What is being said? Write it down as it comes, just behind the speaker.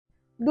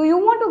Do you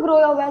want to grow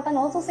your wealth and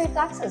also save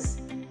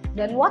taxes?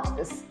 Then watch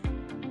this.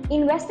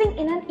 Investing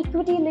in an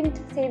equity-linked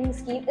savings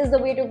scheme is the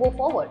way to go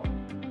forward.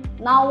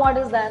 Now what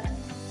is that?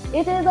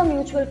 It is a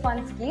mutual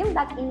fund scheme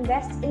that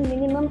invests in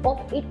minimum of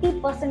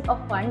 80%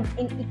 of funds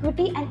in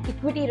equity and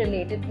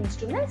equity-related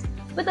instruments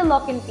with a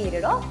lock-in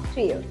period of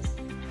 3 years.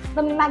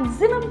 The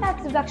maximum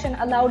tax deduction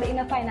allowed in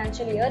a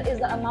financial year is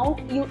the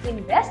amount you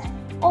invest,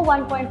 or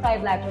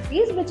 1.5 lakh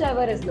rupees,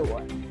 whichever is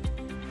lower.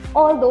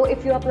 Although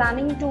if you are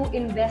planning to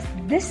invest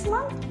this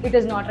month, it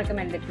is not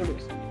recommended to do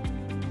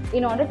so.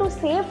 In order to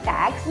save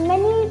tax,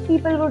 many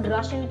people would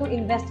rush in to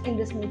invest in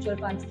this mutual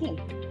fund scheme.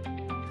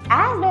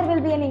 As there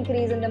will be an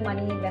increase in the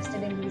money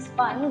invested in these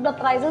funds, the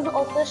prices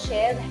of the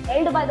shares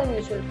held by the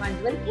mutual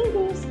fund will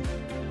increase.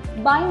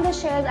 Buying the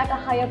shares at a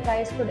higher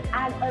price could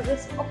add a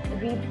risk of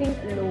reaping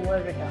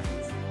lower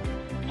returns.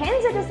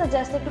 Hence, it is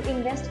suggested to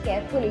invest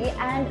carefully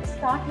and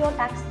start your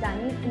tax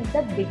planning in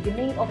the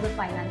beginning of the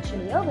financial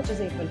year, which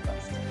is April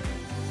 1st.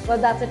 Well,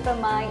 that's it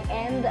from my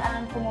end,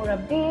 and for more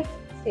updates,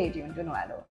 stay tuned to Knowalo.